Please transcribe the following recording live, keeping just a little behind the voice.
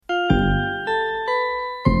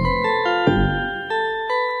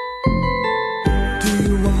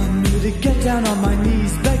down on my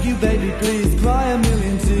knees, beg you baby please, cry a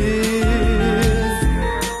million tears.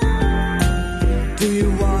 Do you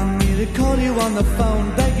want me to call you on the phone,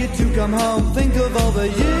 beg you to come home, think of all the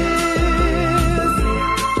years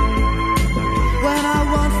when I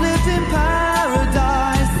once lived in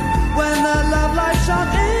paradise, when the love light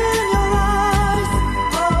shone in your eyes.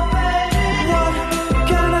 Oh baby, what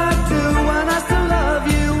can I do when I still love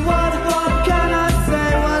you? What can I say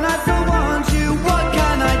when I still want you? What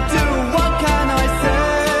can I do? What can I say?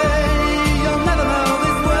 You'll never know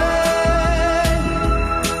this way.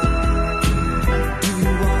 Do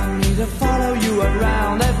you want me to follow you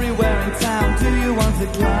around everywhere in town? Do you want to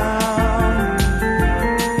clown?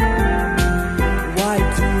 Why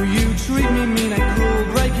do you treat me mean and cruel,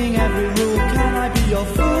 breaking every rule? Can I be your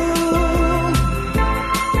fool?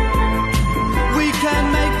 We can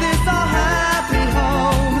make this our happy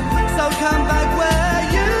home, so come back where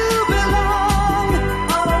you belong.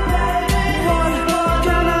 Oh baby, what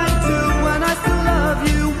can I do when I still love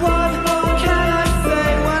you? What can I say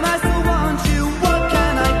when I still want you? What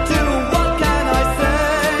can I do? What can I say?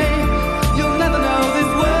 You'll never know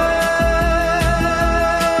this way.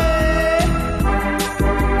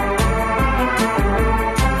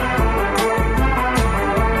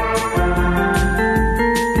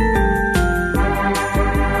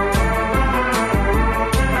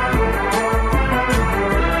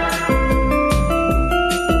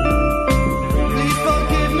 Please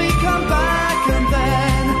forgive me, come back and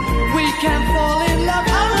then we can fall in love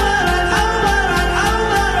over and over and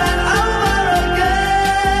over and over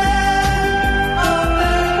again. Oh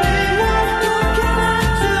baby, what can I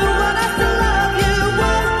do when I still love you?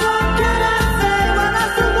 What can I say when I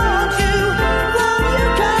still want you? Won't you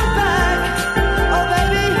come back? Oh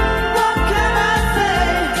baby, what can I say?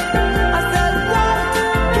 I said, what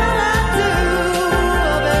can I do?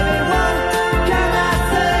 Oh baby, what can I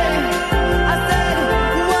say? I said,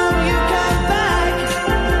 won't you come back?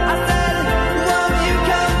 I said, won't you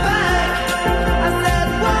come back? I said,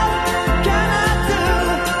 what can I do?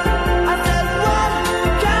 I said, what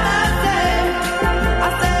can I say? I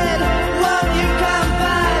said, won't you come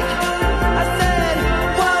back? I said,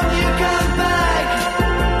 won't you come back?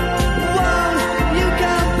 Won't you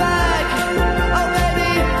come back? Oh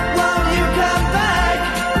baby, won't you come back?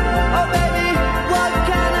 Oh baby, what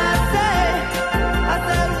can I say? I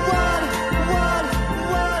said, what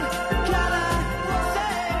can I say?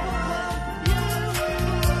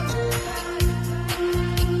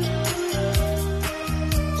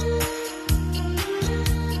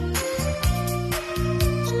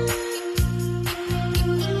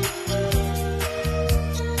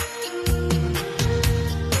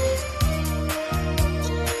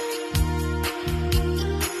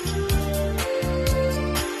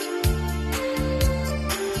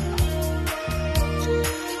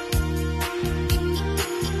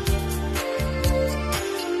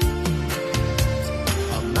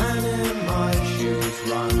 A man in my shoes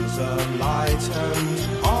runs a light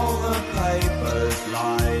and all the papers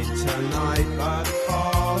lie tonight, but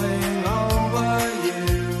falling over you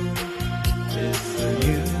is the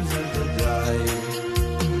news of the day.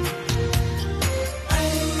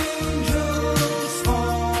 Angels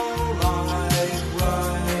fall like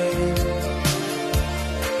rain,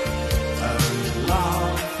 and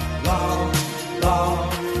love, love, love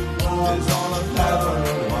is all of heaven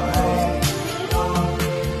away.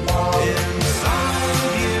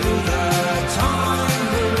 Inside you the time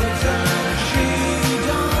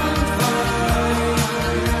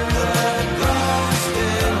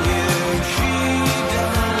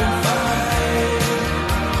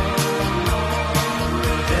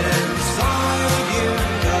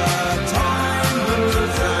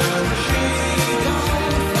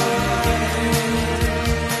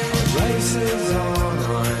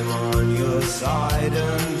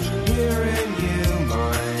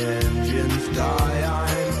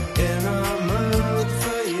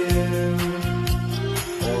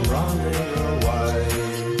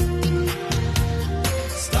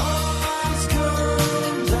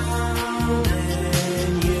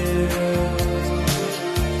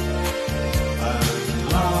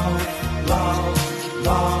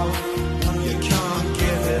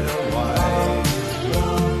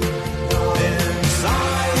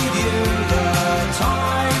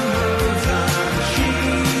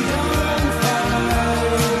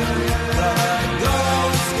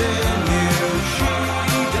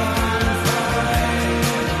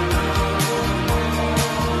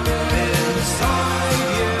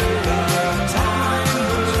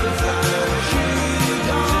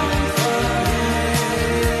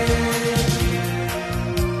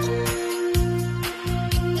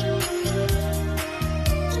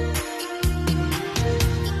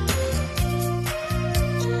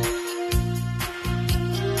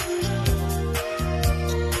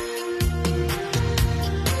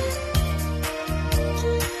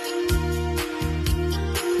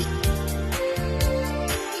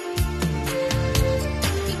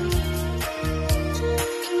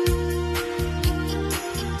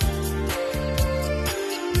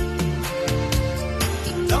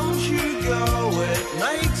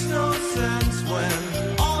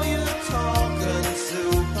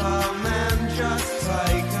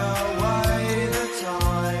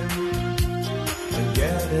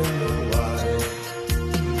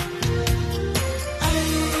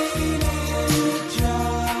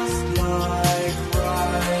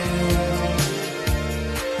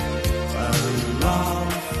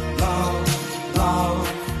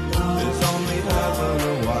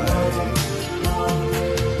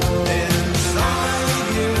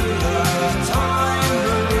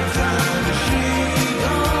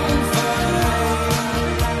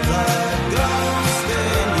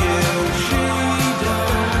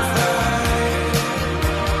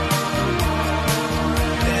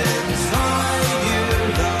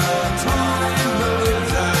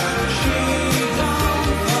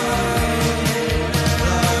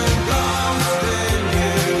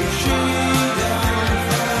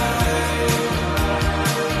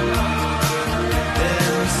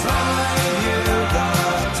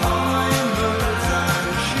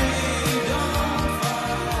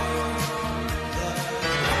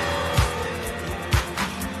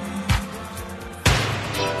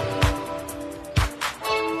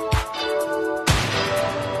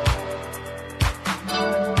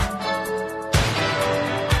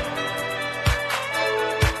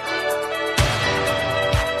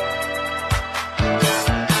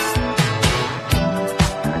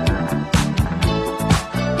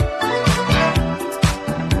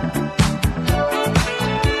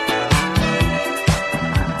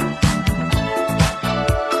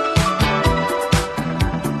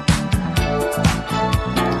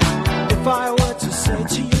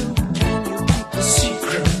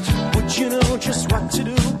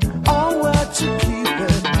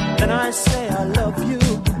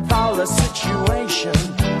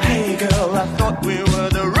we were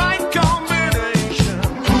the right combination.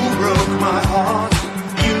 Who broke my heart?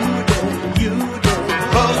 You did.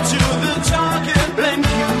 Roll to the target, blame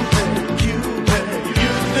Cupid.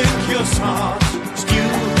 You think you're smart,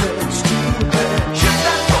 stupid. Shoot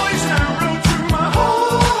that poison arrow through my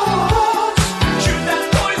heart. Shoot that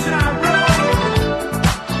poison arrow.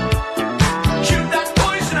 Shoot that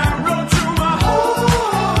poison arrow through my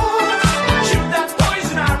heart. Shoot that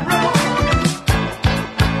poison arrow.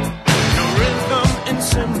 No rhythm in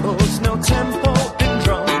cymbals, no tempo in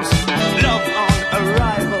drums. Love on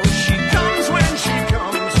arrival, she comes when she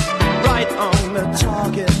comes. Right on the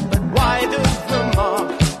target, but wide of the mark.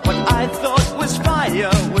 What I thought was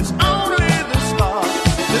fire was only the spark.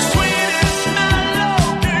 The sweetest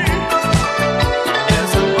melody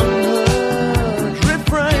is an unheard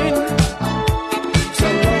refrain. So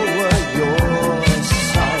lower your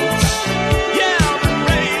sights. Yeah,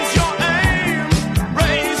 raise your aim.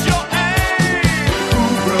 Who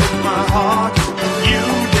broke my heart? You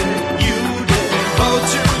did. Go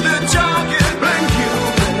to the target, blame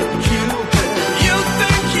Cupid. You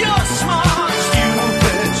think you're smart,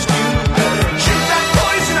 stupid. Shoot that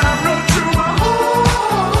poison arrow through my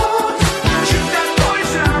heart. Shoot that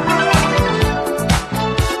poison arrow.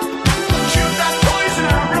 Shoot that poison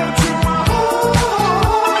arrow through my heart.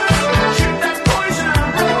 Shoot that poison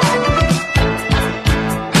arrow.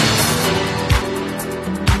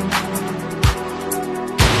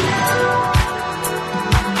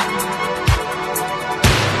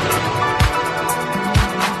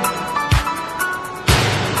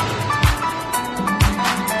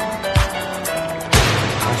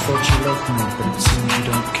 I thought you loved me, but it seems you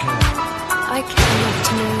don't care. I care enough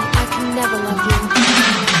to know I can never love you.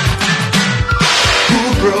 Who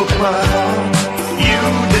broke my heart? You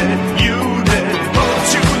did. Go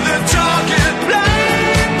to the target,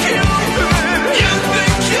 blame Cupid. You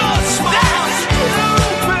think you're smart,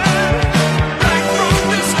 stupid. Right from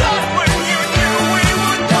the start when you knew we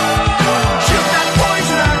would part. Shoot that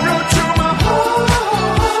poison arrow through my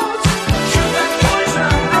heart. Shoot that poison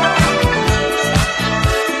arrow.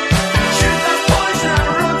 Shoot that poison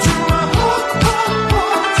arrow through my heart.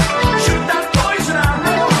 Shoot that poison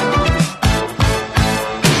arrow.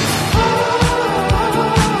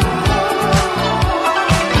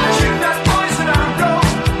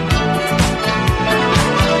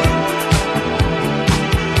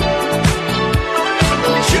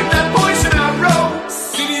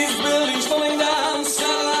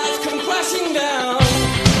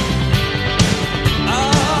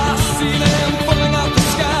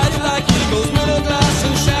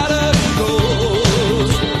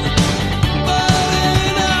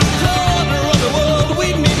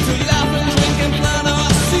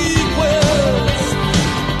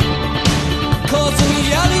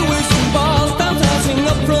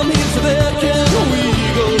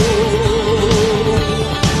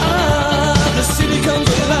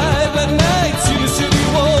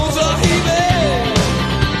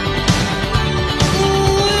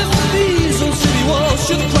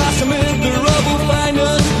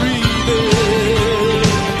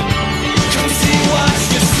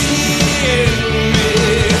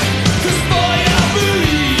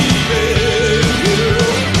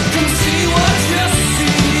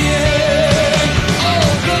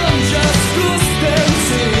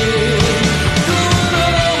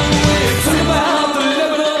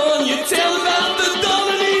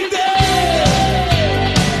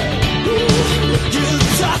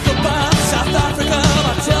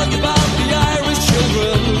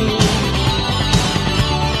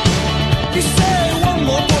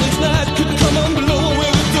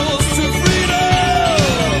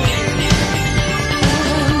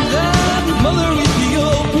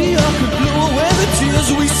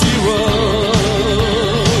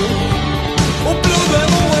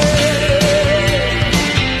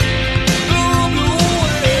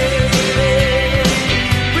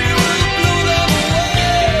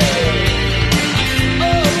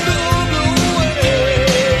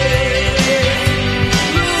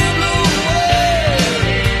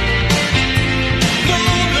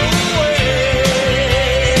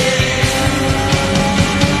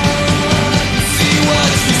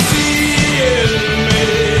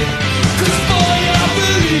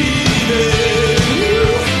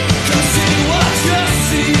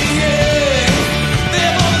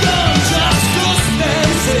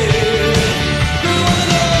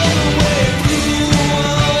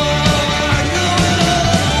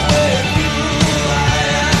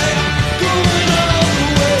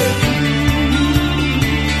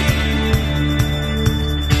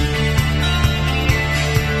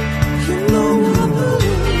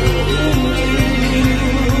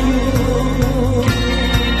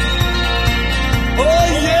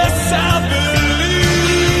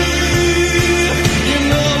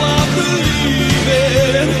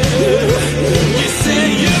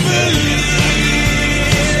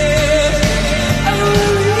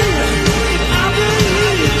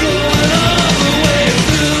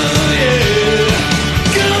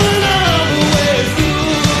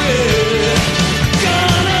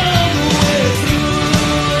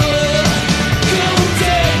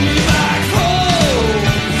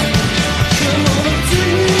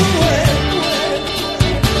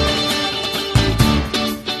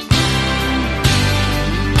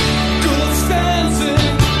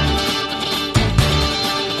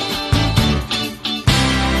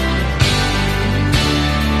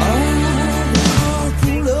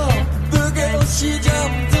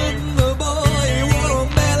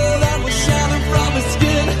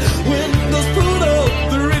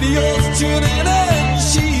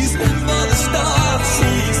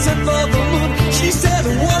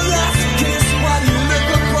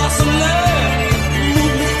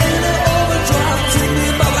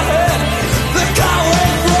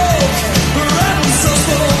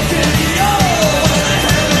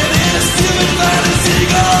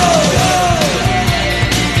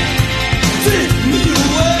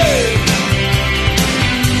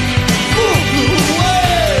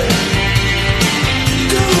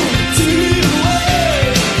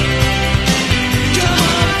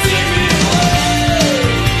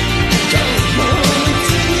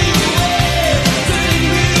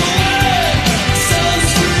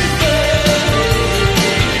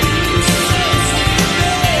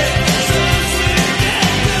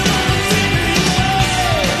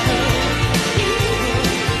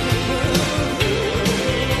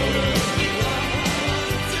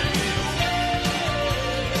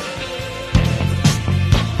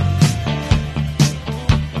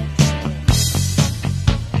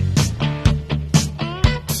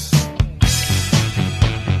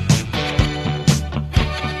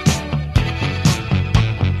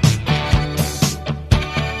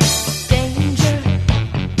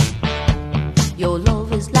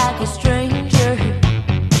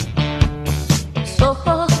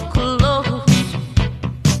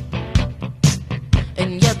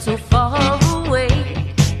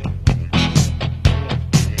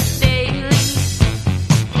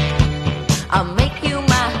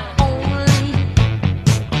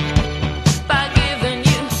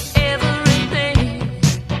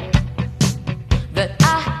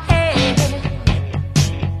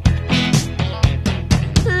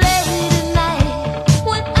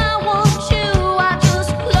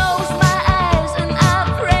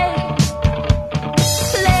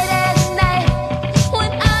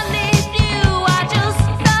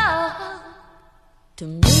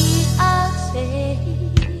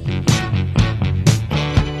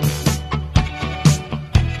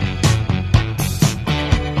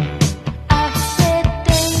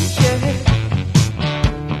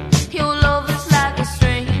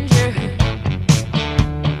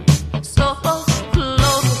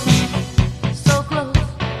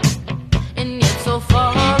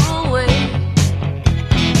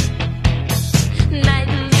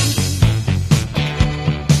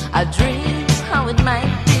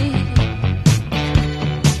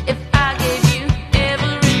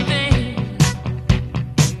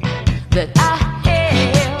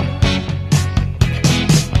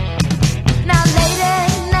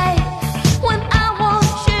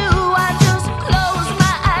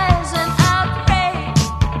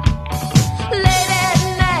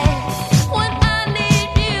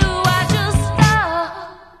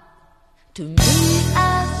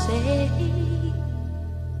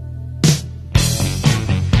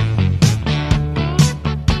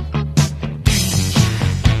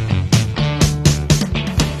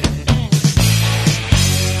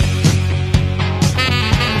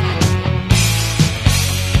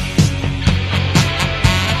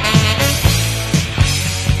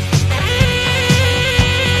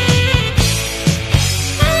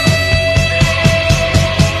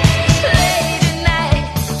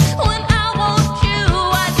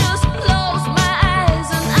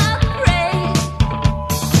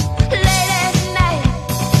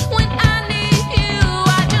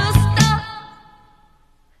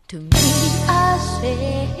 To me, I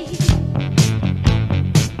say.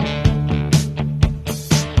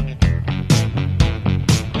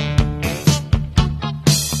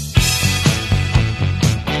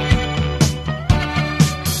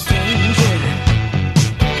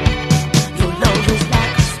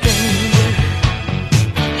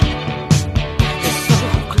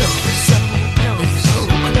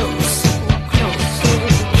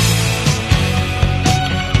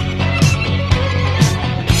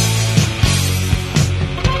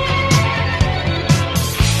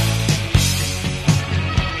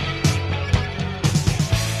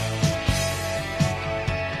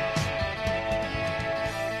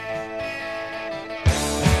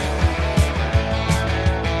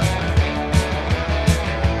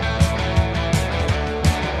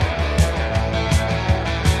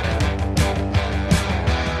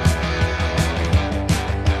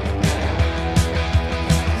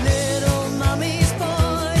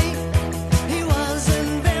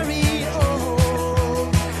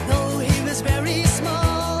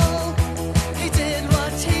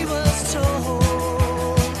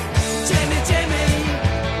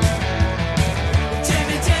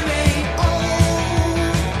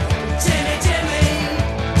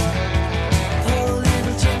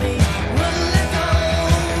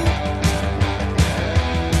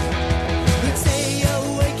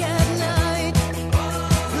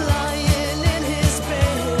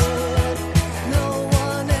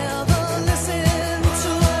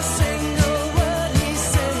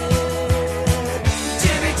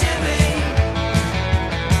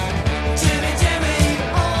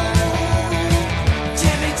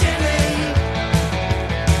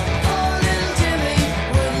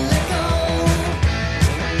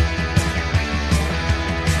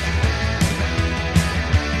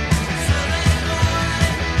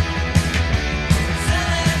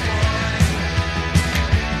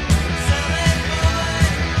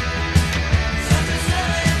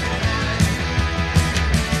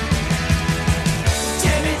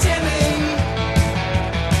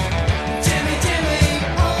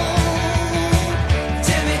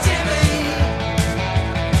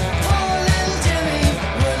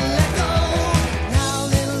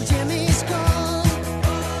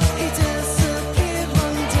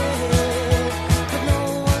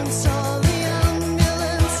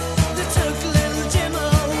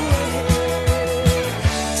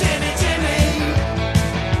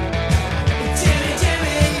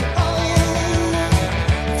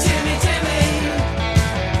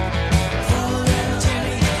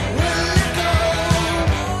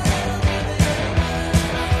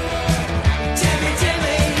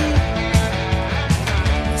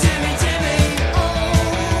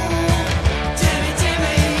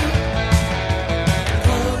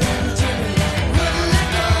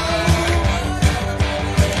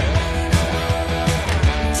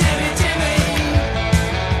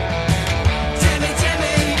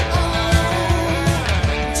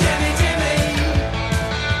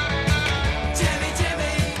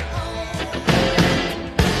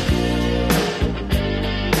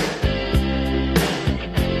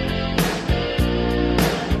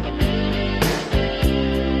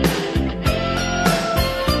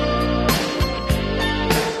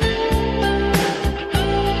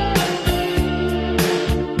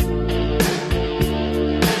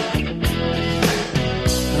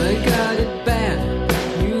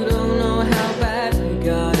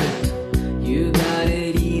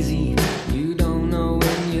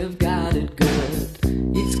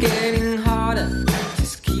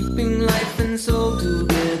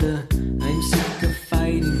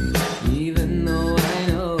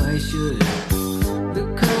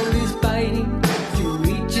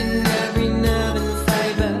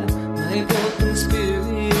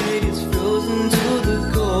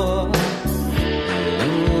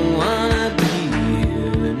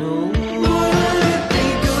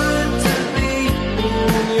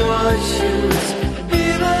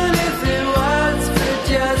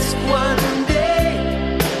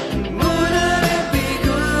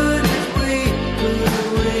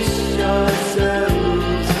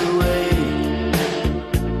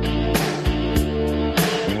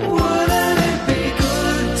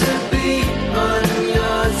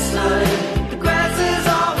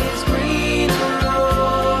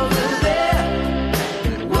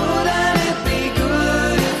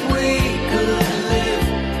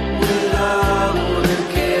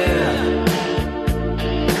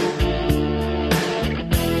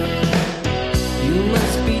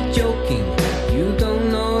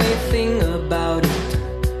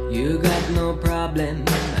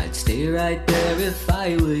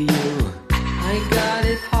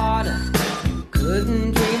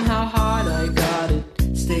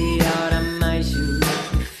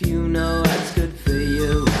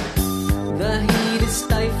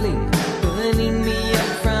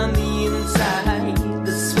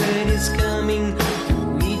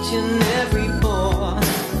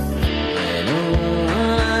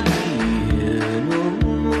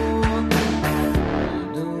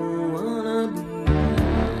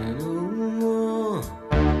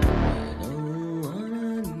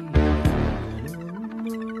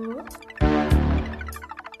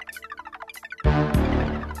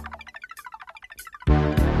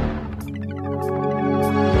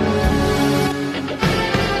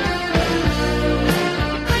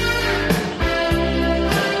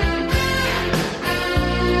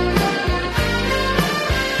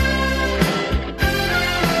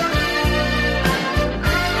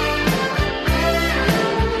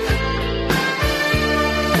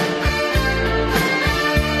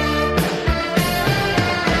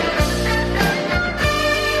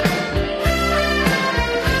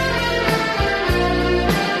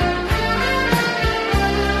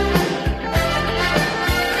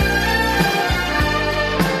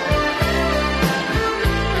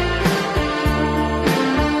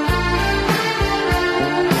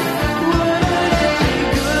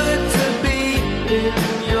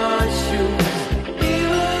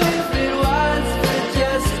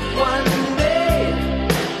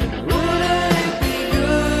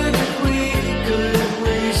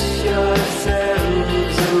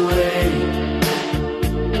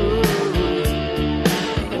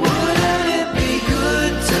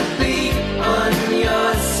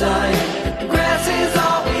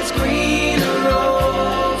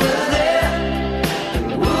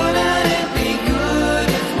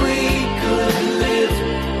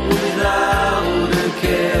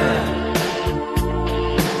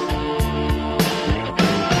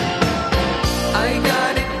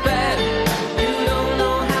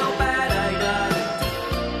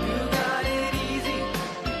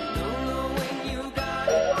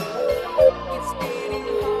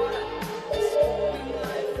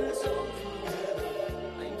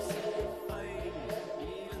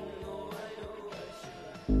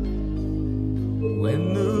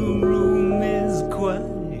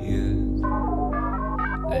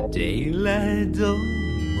 had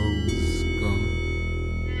almost gone.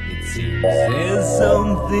 It seems there's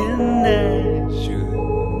something I should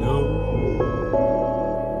know.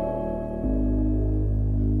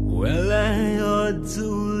 Well, I ought to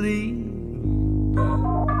leave, but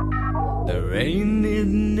the rain it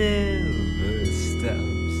never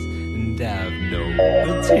stops, and I've no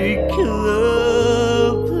particular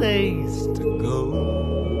place to go.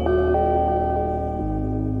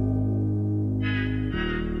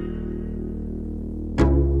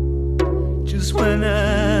 Just when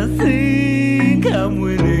I think I'm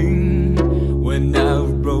winning, when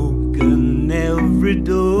I've broken every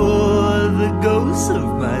door, the ghosts of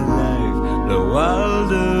my life blow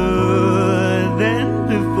wilder than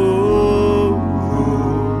before.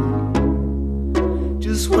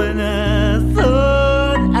 Just when I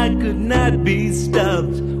thought I could not be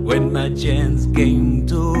stopped, when my chance came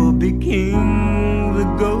to be king, the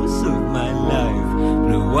ghosts of my life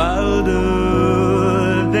blew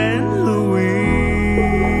wilder than the wind.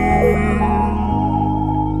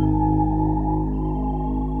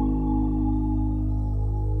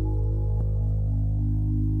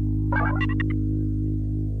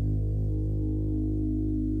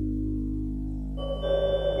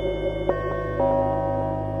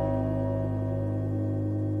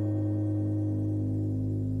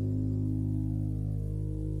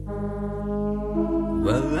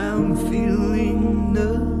 Well, I'm feeling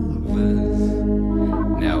nervous.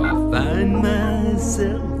 Now I find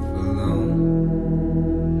myself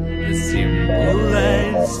alone. The simple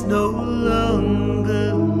life's no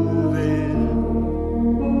longer there.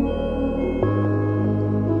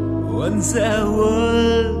 Once I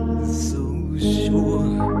was so sure.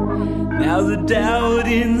 Now the doubt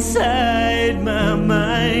inside my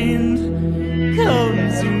mind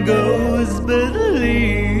comes and goes, but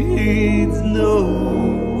leads nowhere.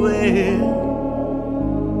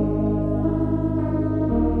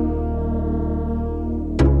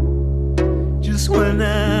 Just when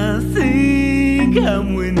I think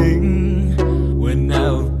I'm winning, when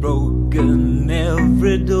I've broken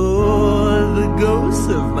every door, the ghosts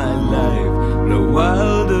of my life blow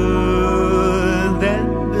wilder than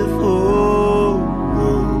before.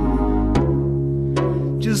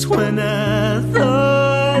 Just when I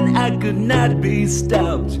thought I could not be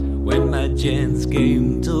stopped, when my chance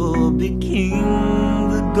came to be king,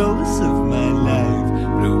 the ghosts of my life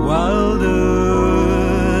blew wilder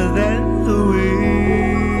than the wind.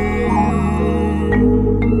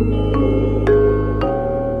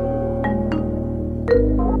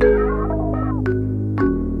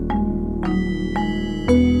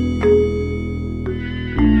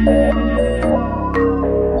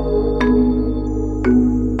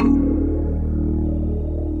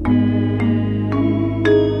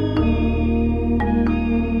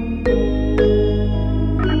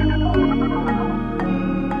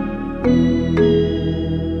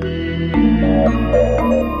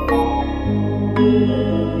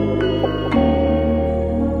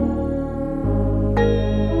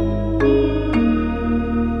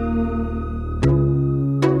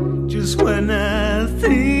 Just when I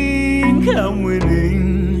think I'm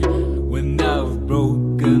winning, when I've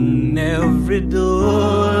broken every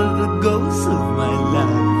door, the ghosts of my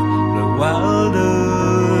life blow wilder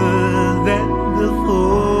than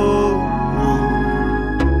before.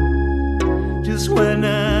 Just when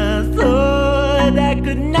I thought I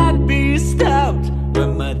could not be stopped,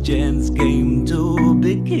 when my chance came to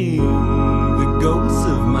be king, the ghosts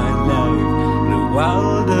of my life blew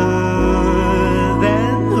wilder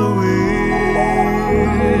than the wind.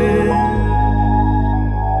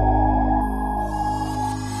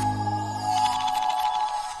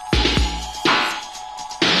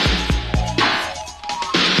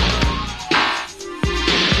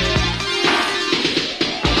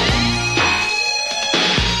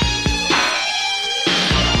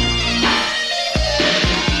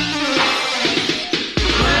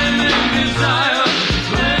 Flaming desire,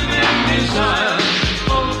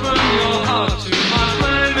 open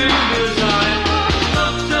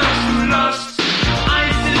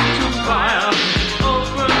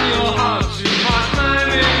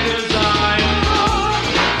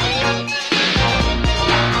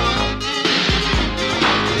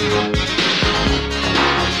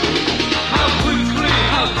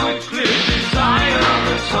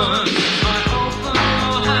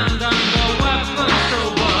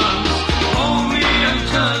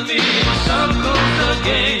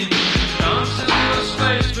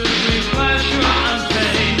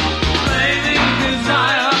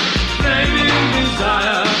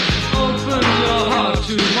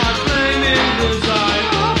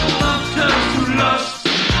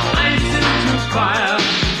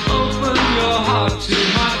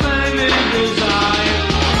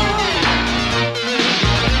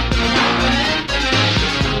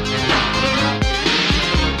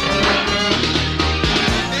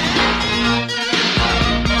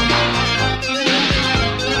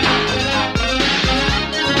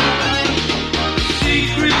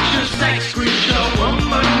sex creature,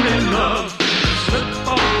 woman in love. The slip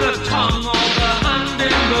of the tongue or the hand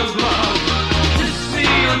in the glove. Kiss me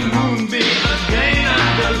and wound me again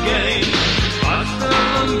and again. But the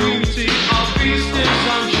beauty of beast is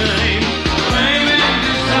unchained. Craving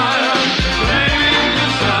desire, craving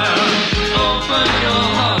desire. Open your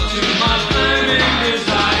heart to my burning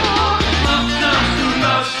desire. Love turns to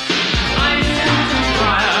lust, ice into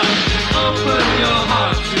fire. Open your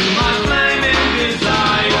heart to my flaming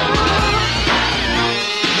desire.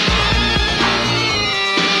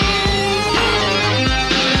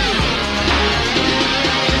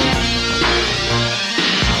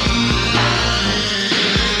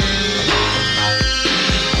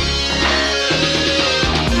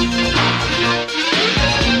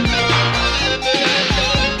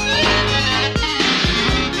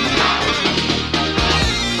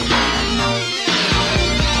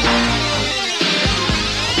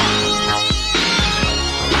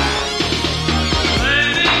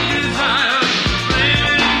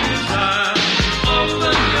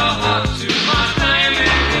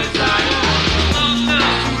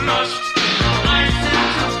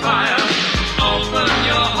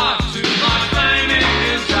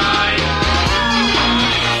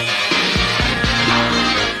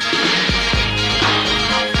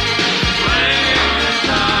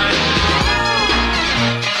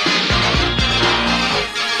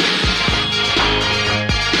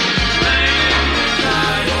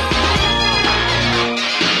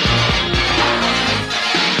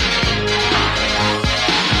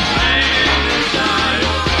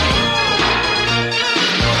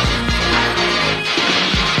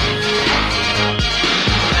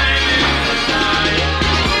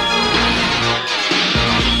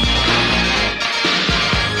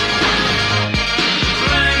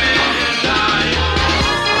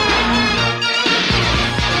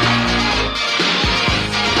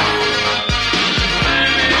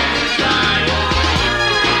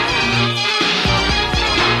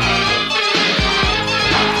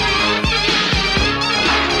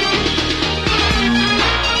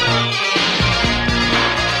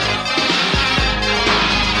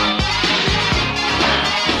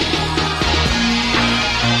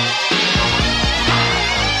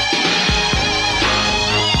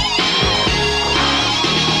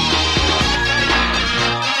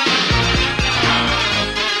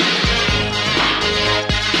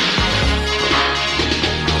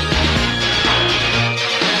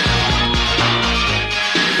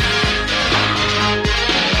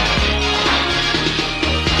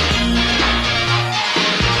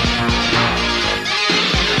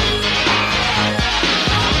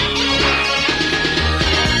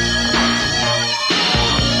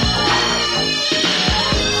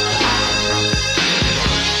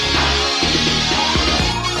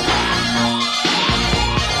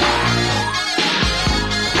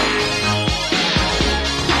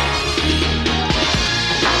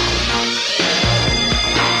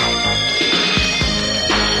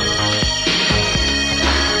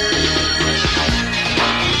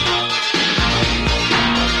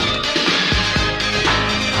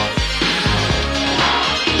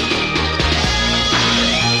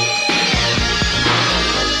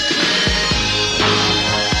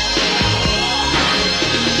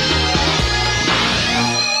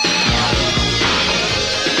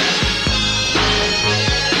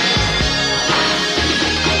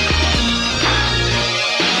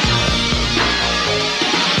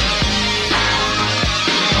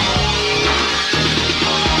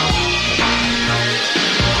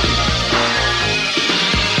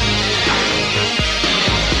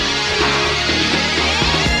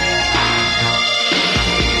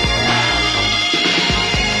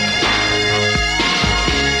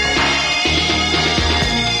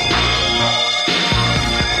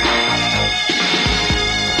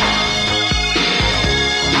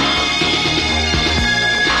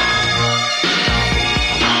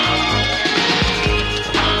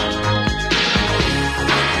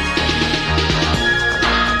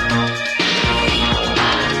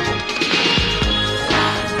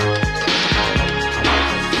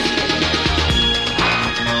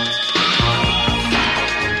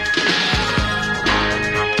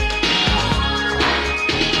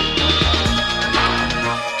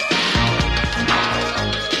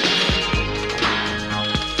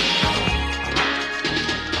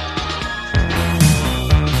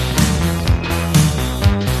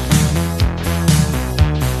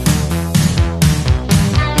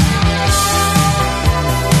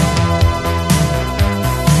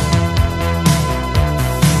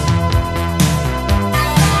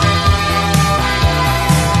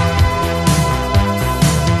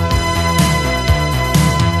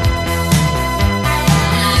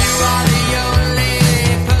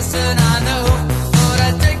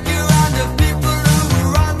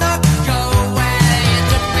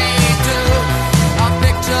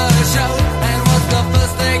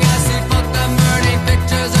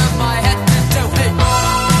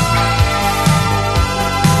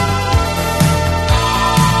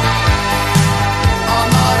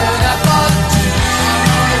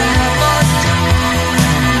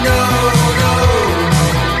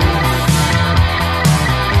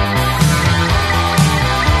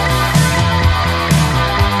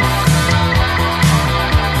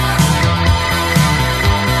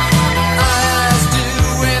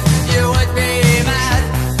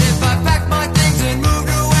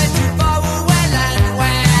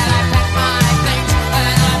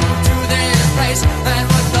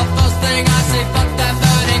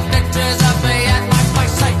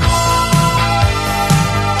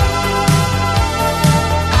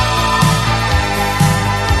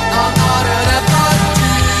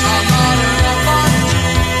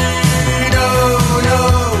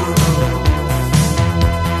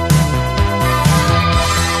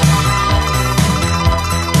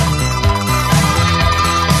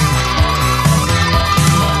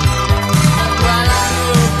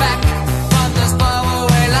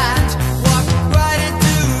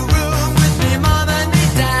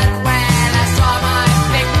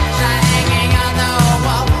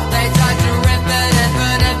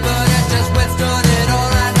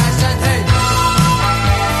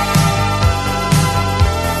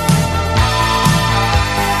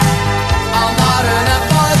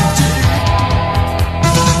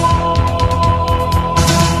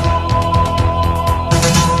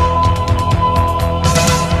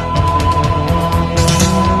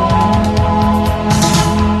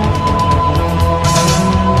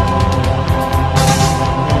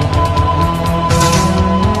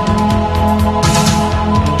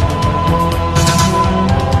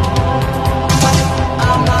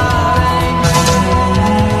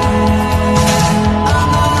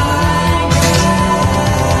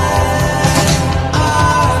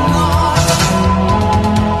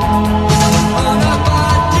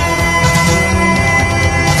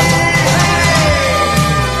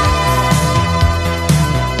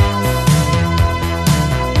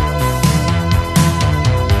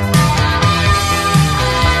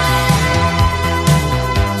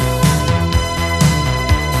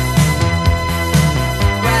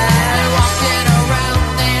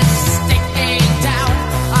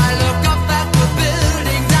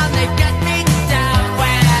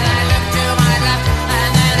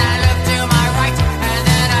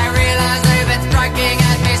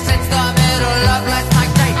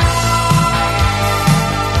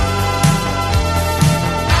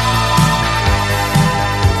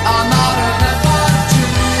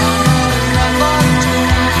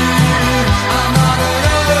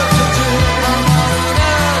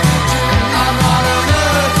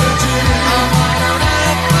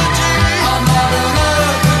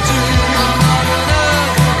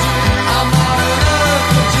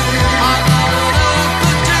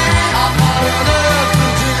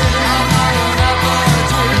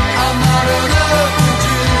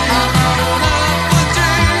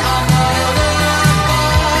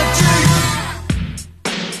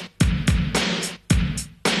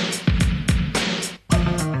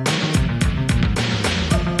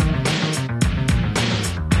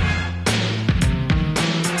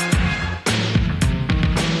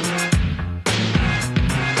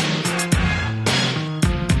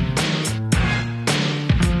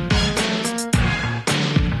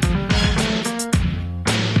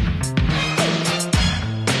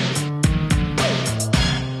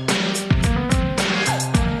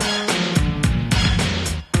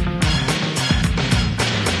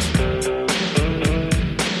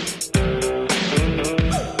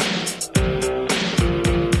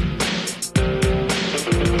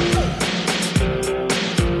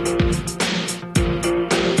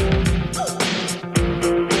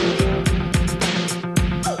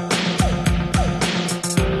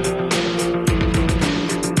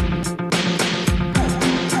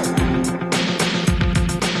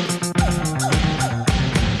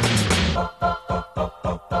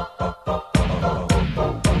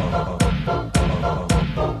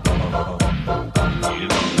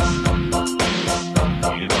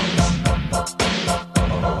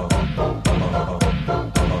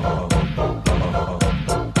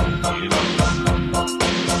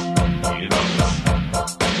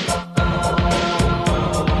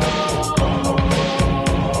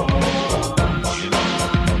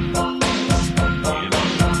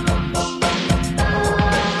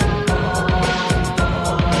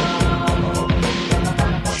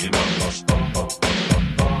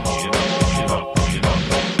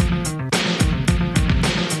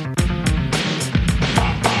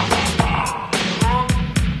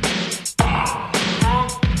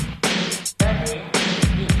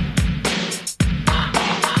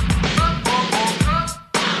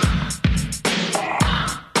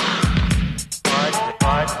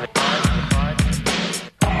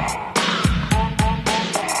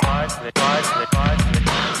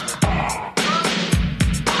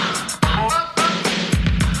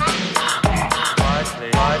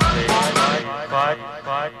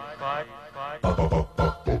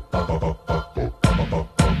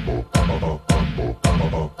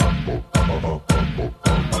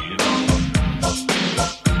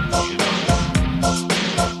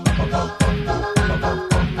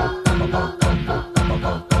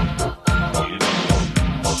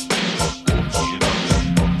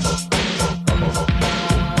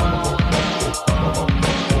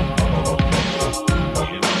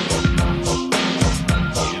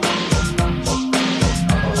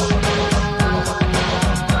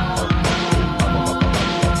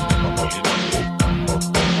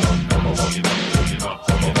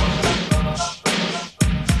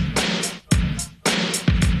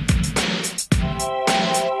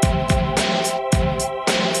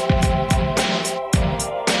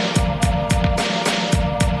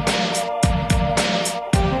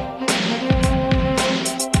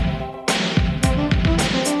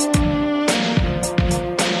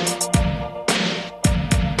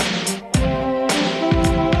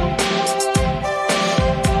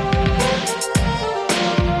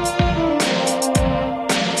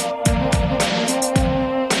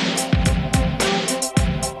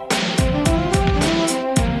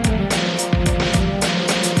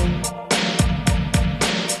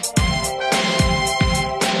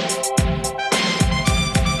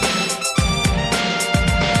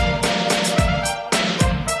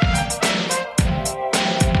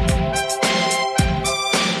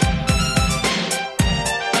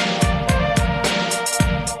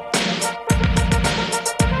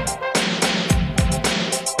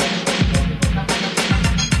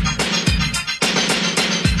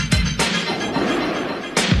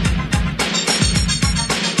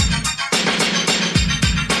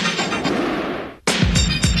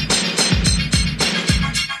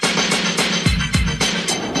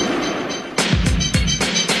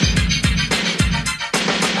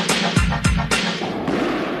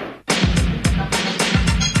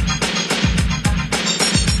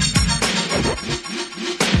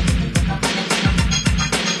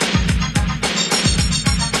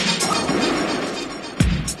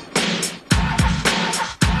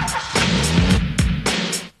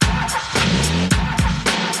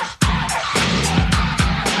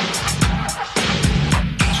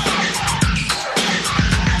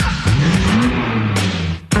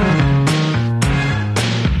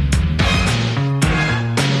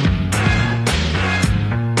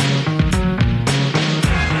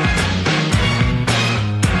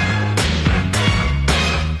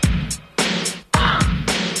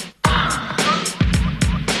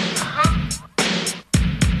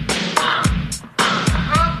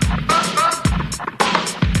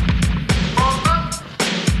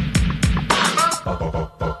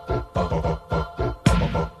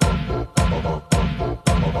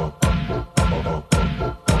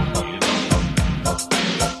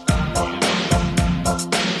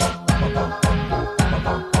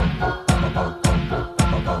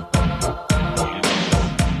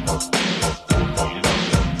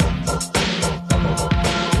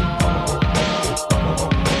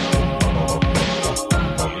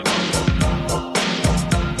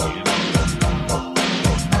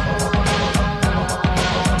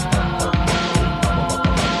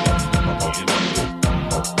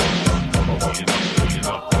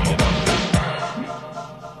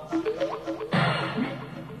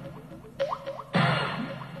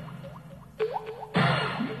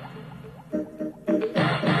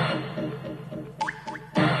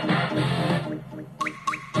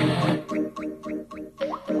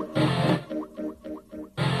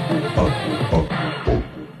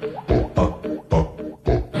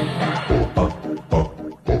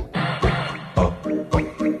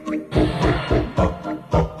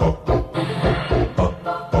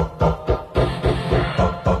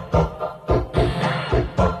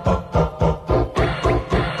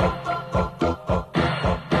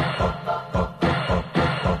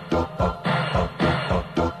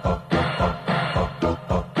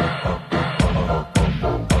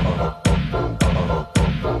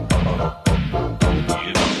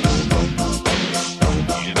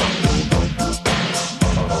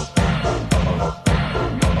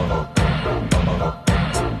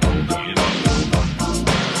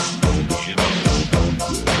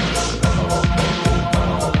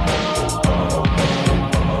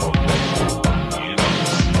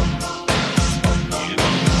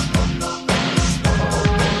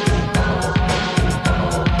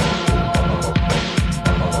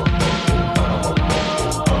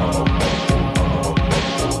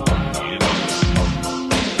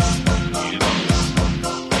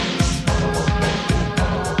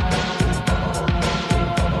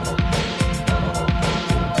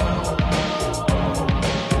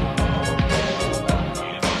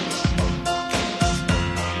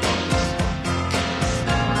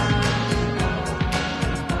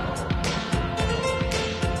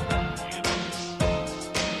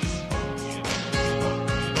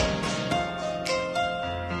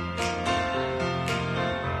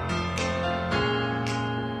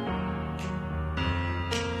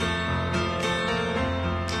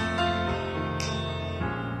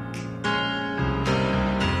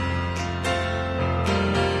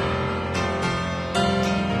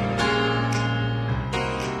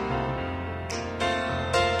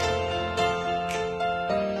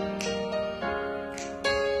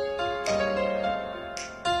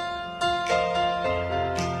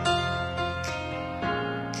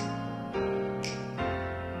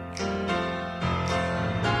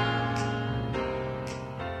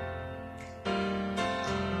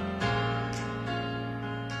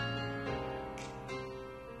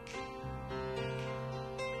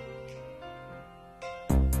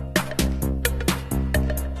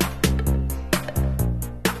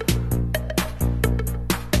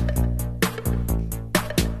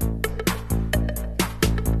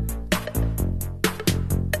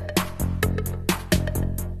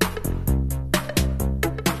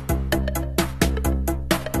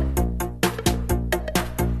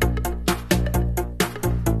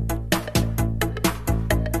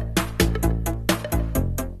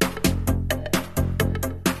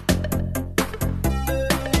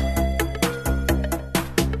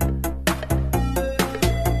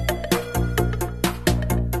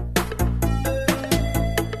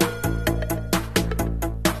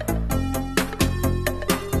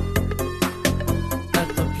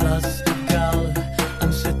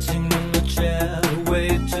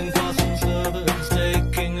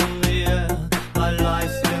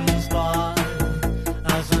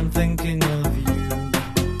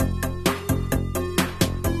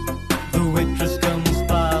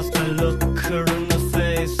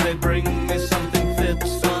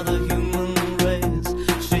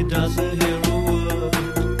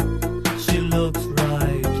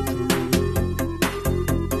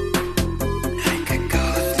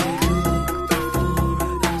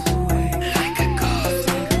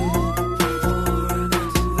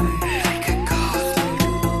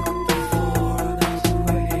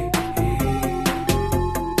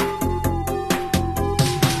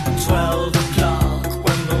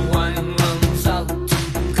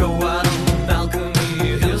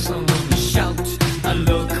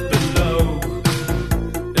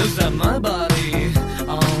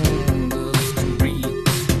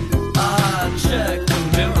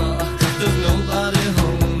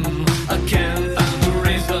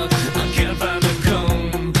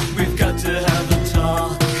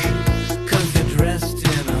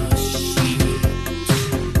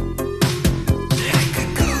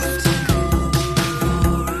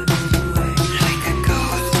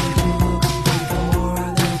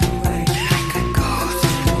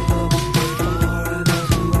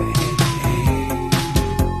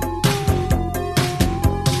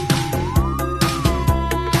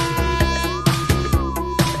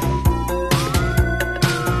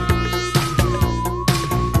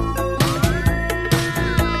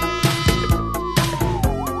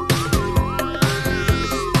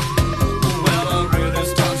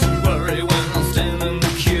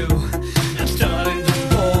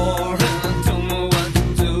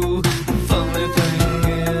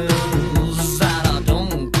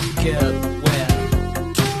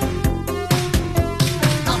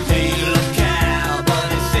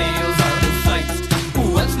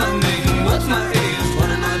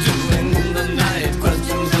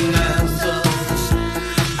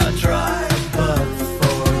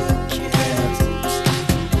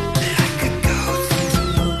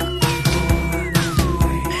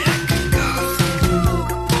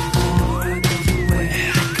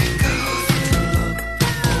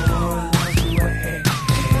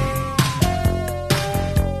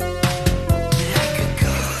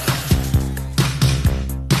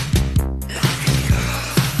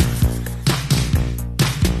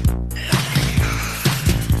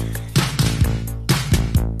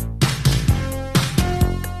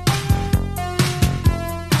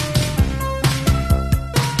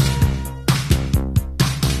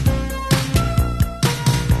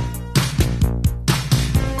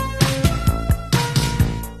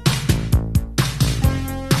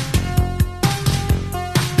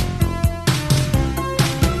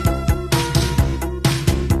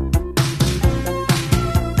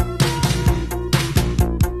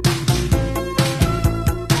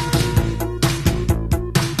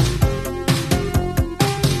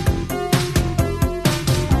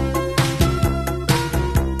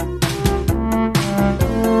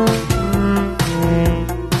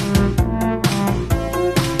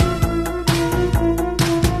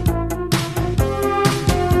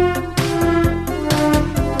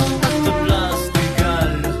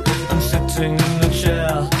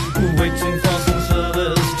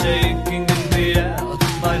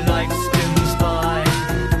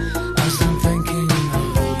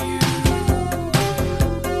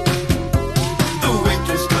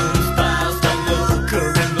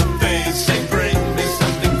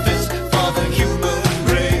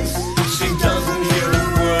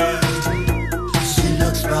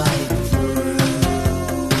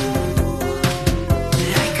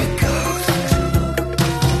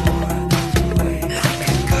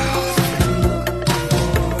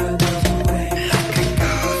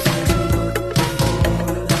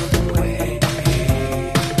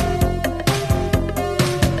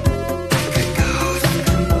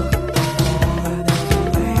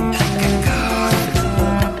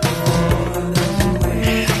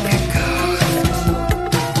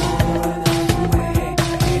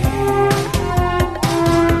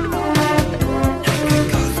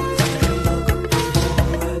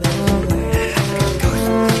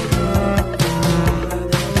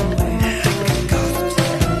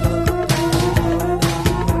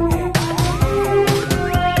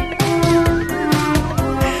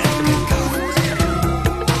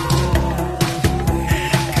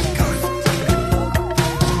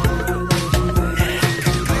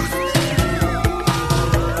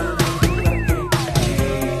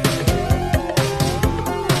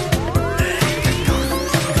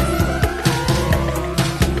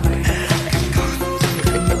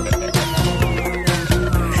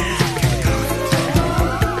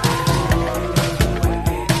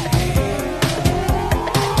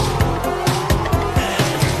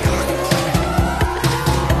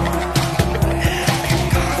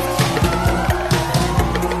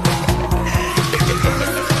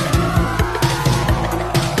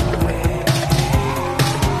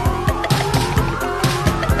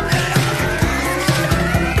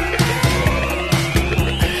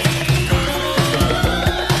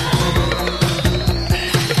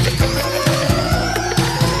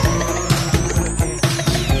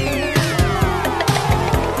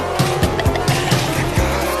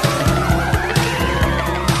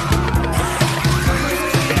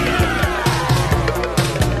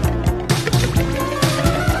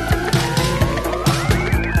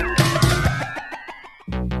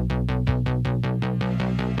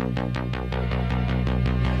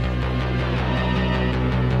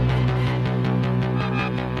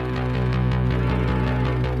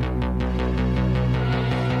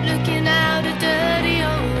 out a dirty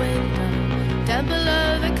old window. Down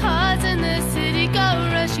below, the cars in the city go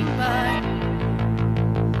rushing by.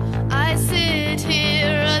 I sit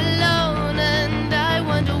here alone and I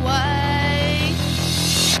wonder why.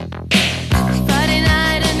 Friday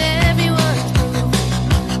night and everyone's moved.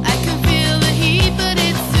 I can feel the heat, but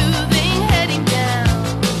it's soothing heading down.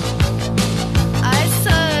 I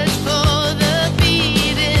search for the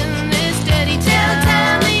beat in this dirty town.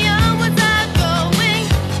 Downtown, the young ones are going.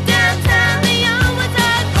 Downtown, the young ones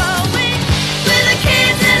are going. We're the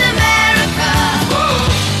kids in America. Whoa.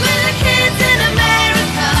 We're the kids in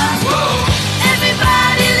America. Whoa.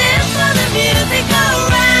 Everybody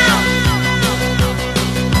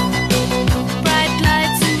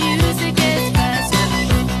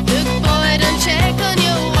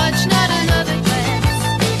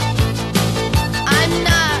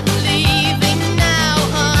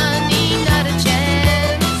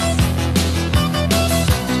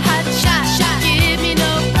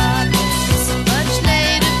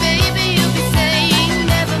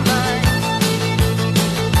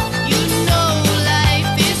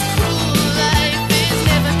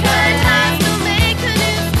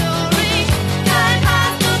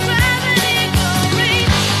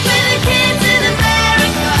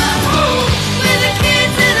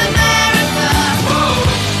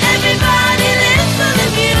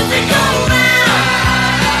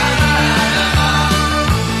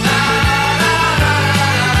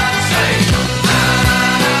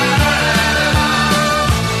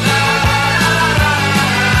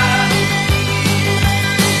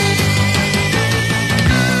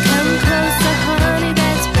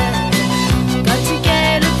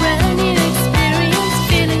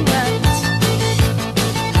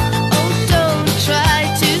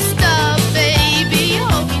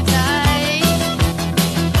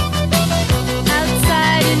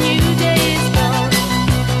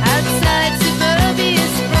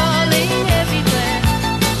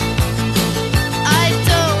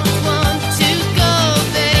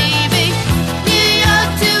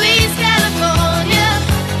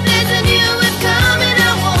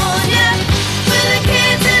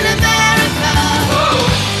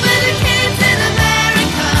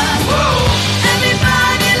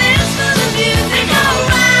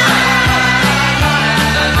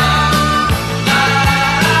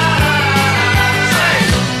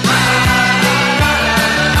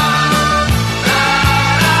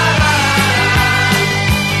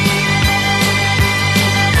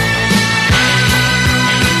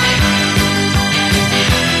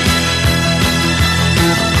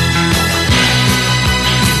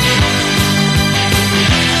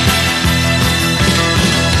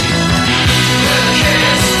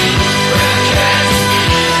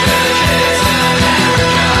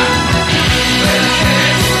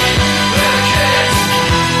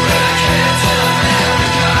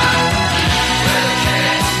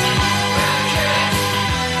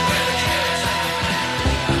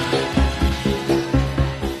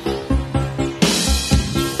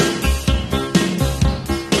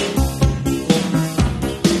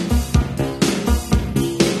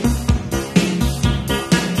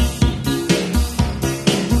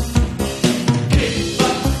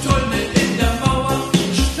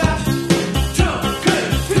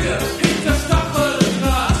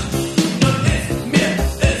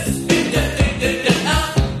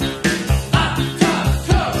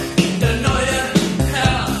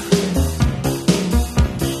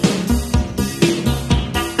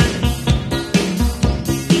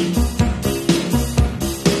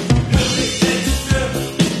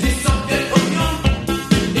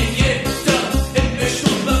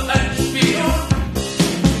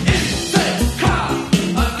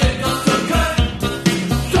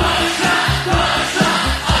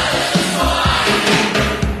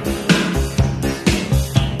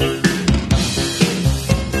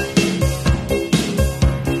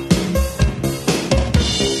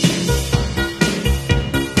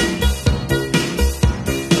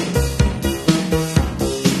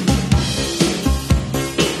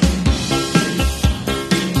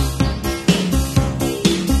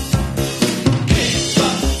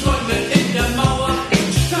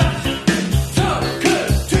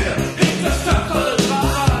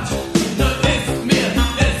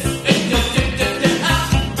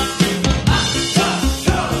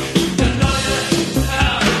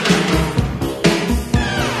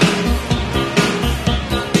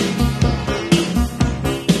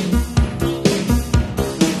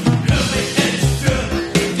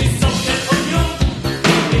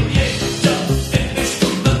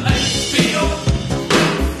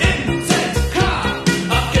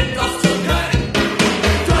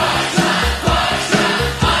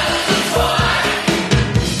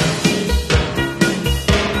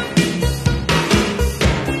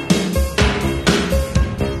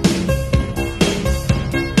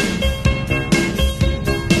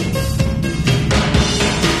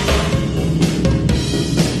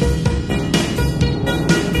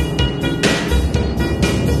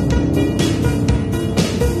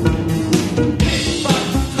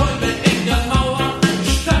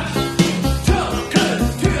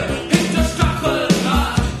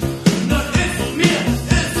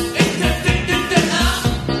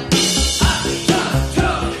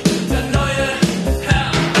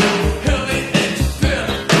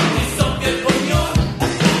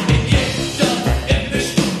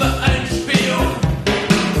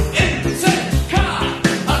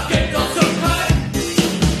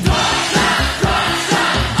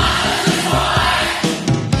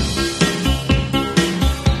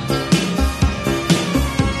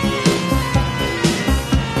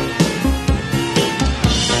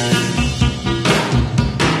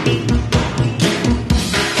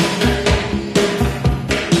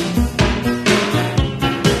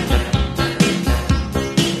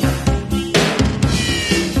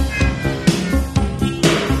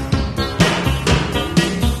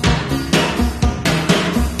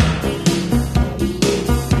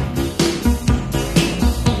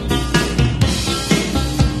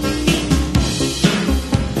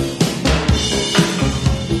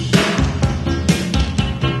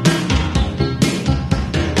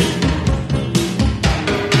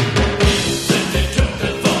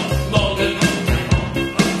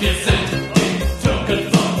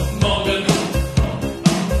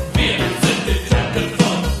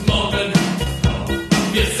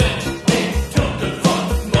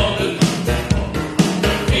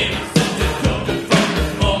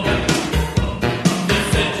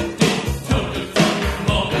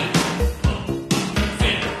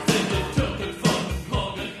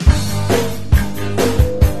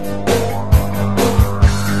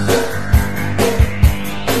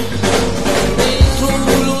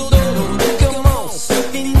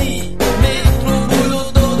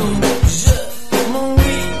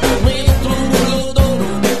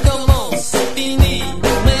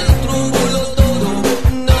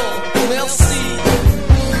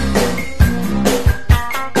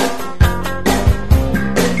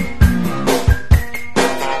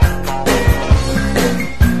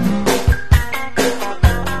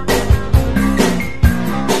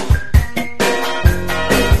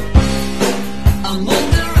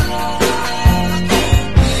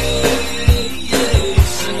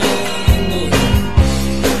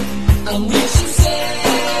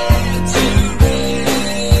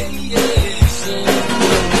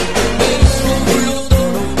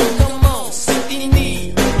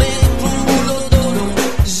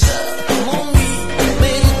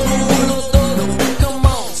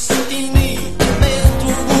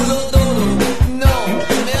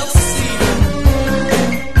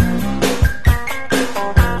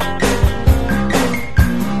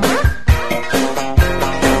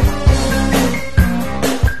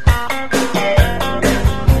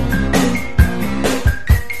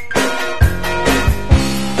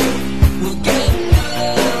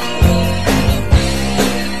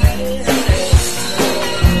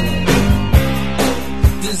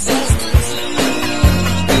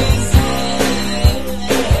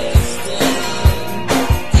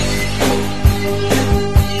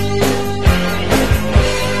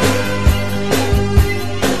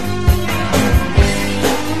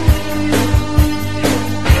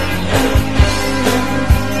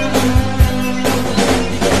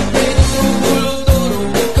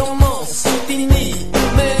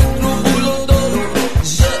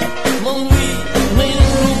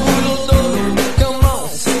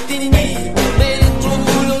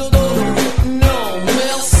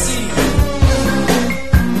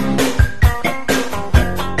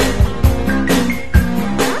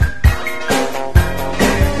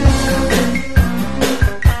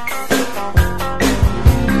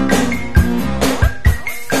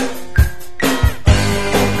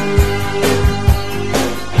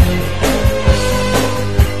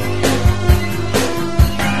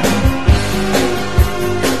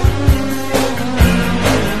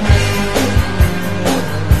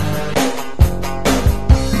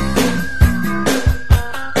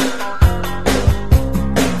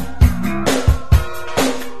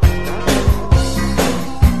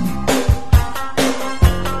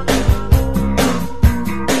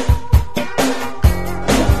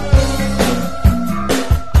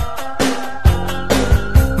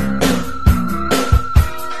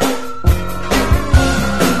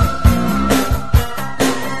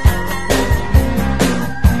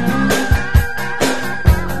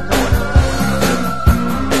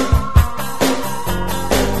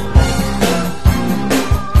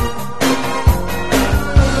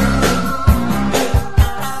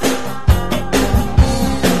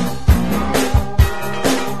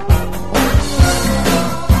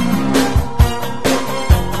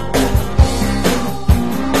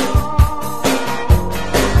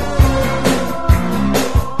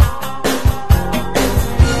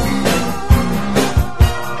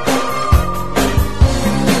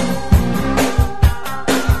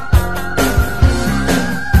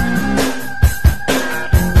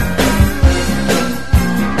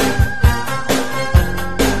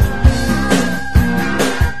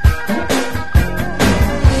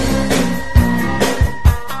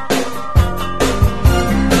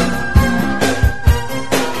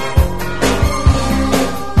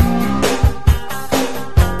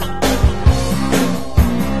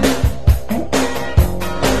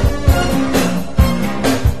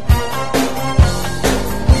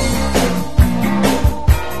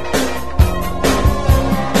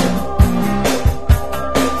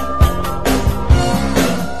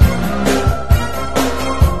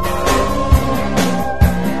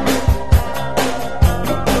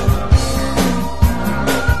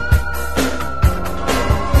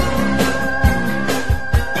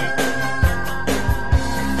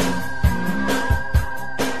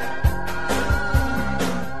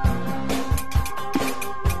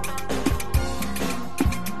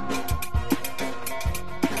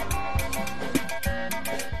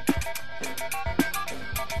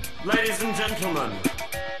gentlemen,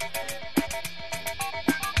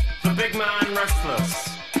 the big man Restless.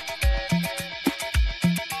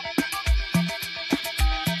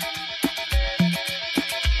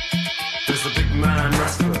 There's the big man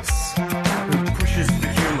Restless, who pushes for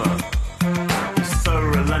humor. He's so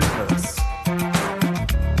relentless.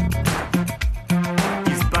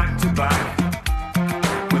 He's back to back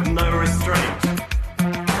with no restraint.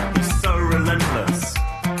 He's so relentless,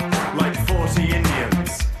 like 40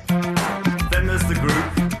 Indians. Then there's the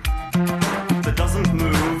group that doesn't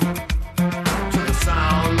move to the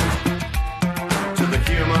sound, to the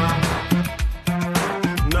humor.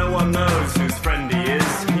 No one knows whose friend he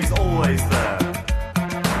is. He's always there.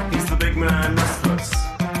 He's the big man Restless,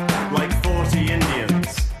 like 40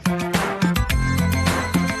 Indians.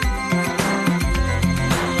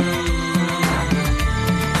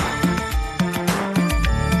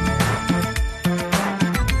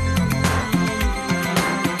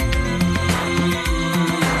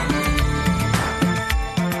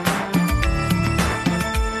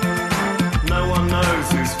 No one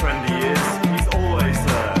knows whose friend he is. He's always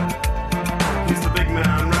there. He's the big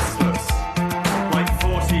man Restless, like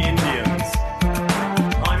 40 Indians.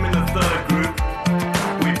 I'm in the third group.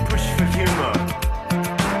 We push for humor.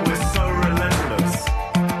 We're so relentless,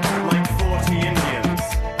 like 40 Indians.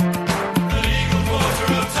 The legal quarter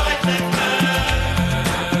of tight-lipped men.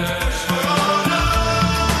 Push for order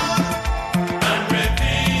and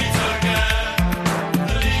repeat again.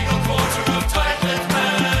 The legal quarter of tight-lipped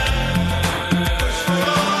men. Push for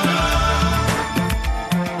order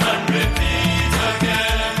and repeat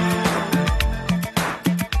again.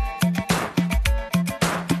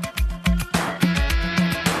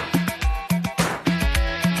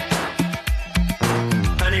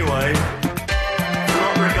 Anyway,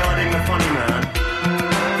 not regarding the funny man,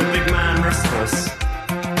 the big man Restless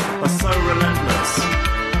are so relentless.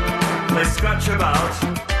 They scratch about,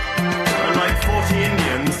 and like 40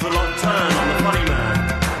 Indians, the lot turn on the funny man,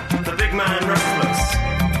 the big man Restless.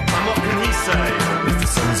 And what can he say? If the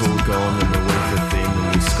sun's all gone and we're with the theme and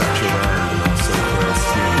we scratch around and our sofa is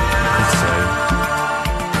steam,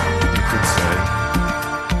 you could say,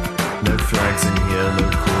 no flags in here, no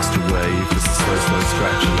cause to wave, just a slow, slow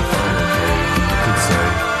scratch in the final cave. You could say.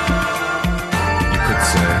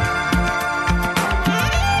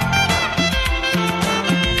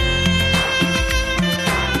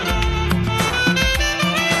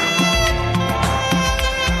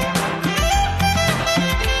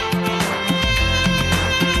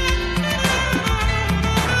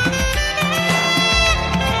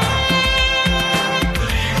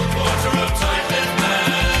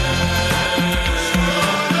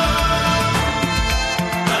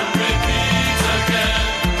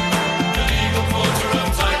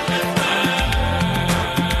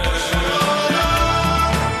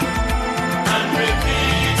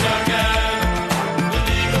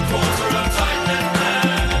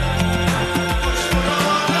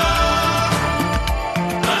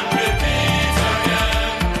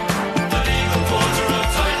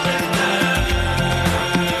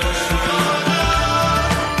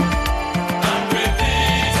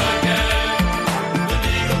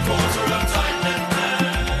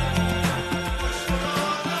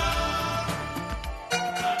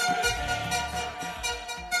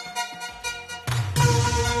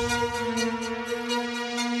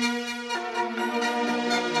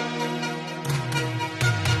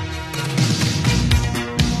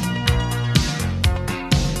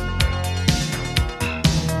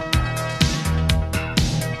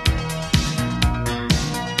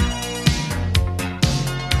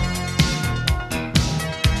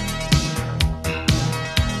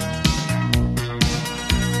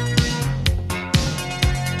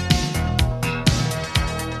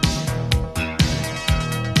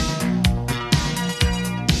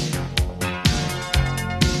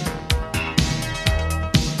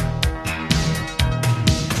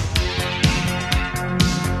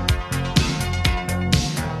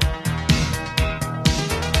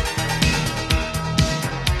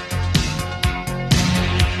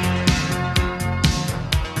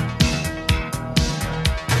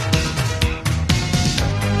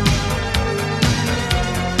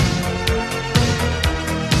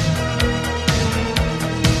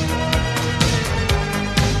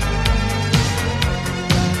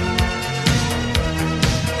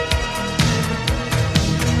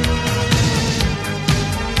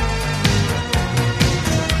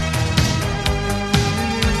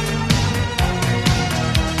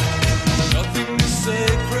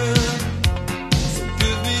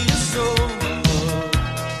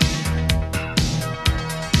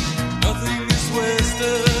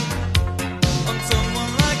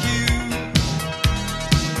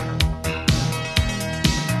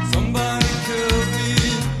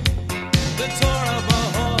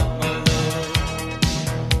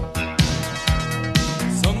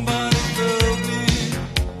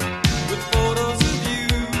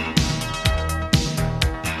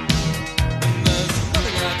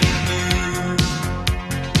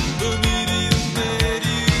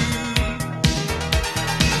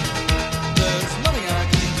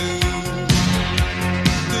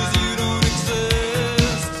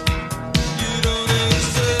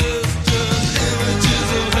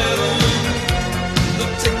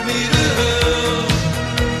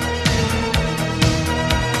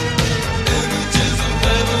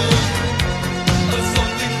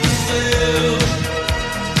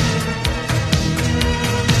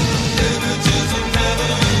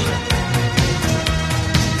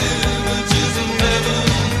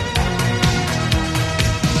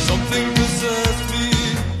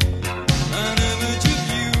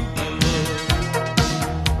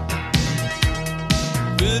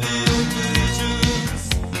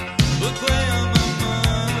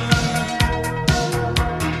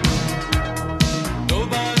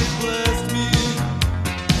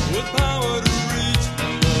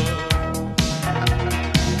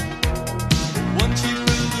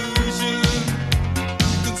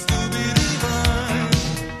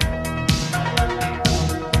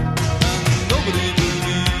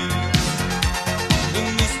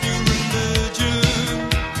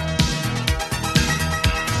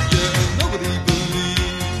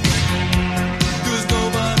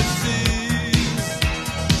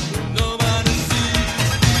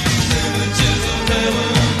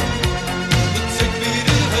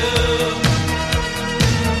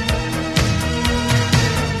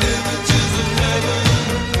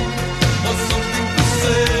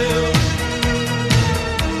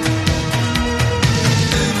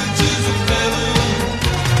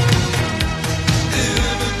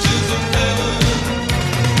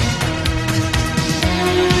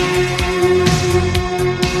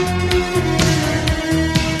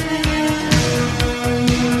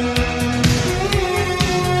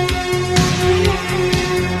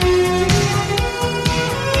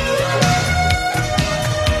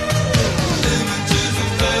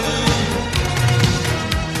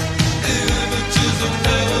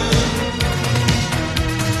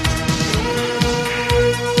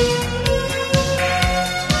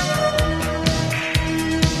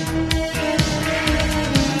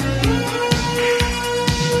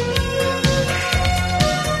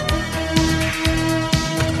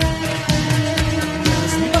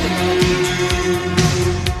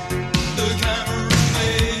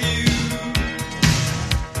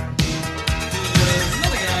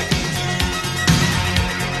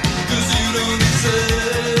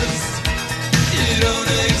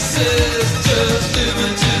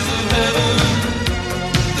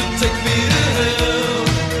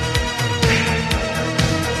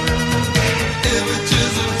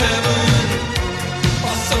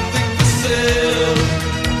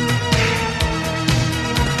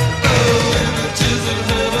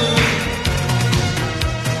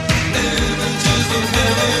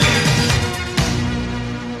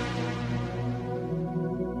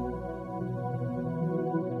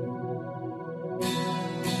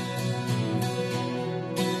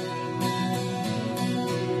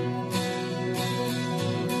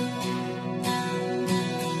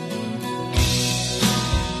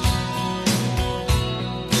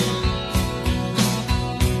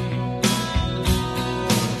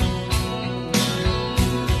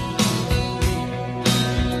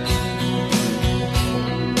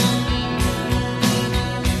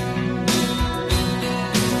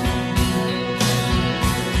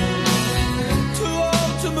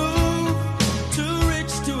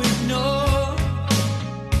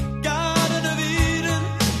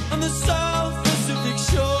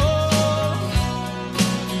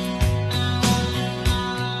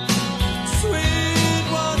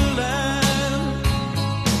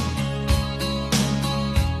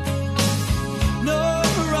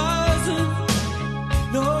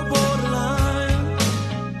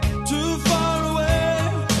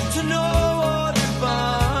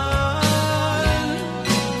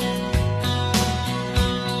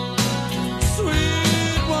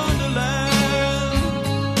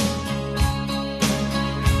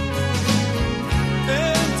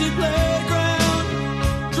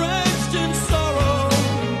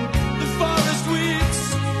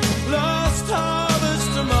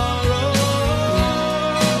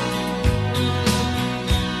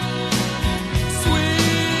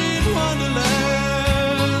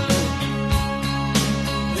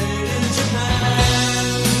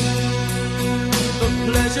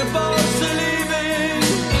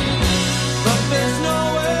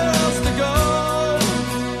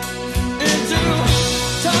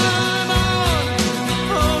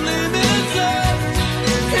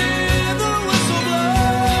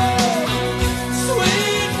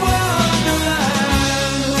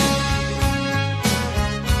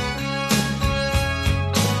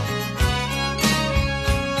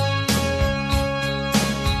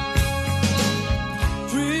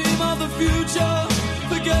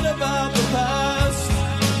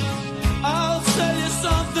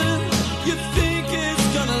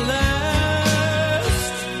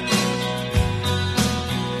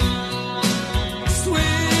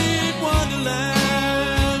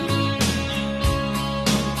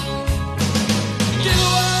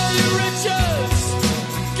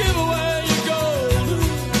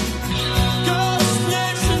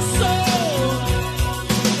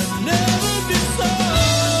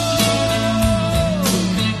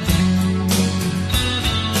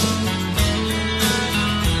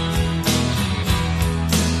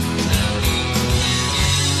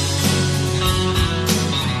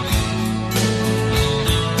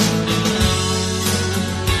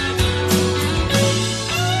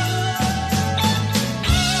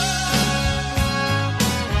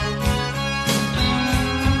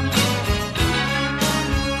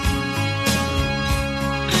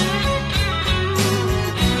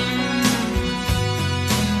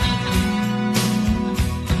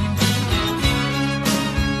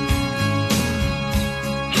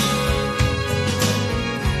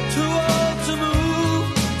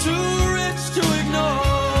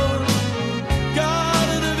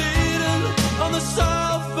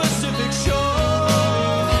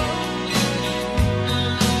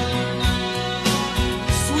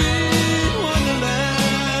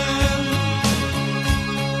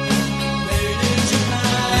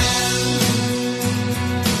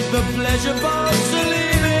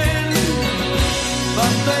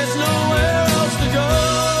 there's no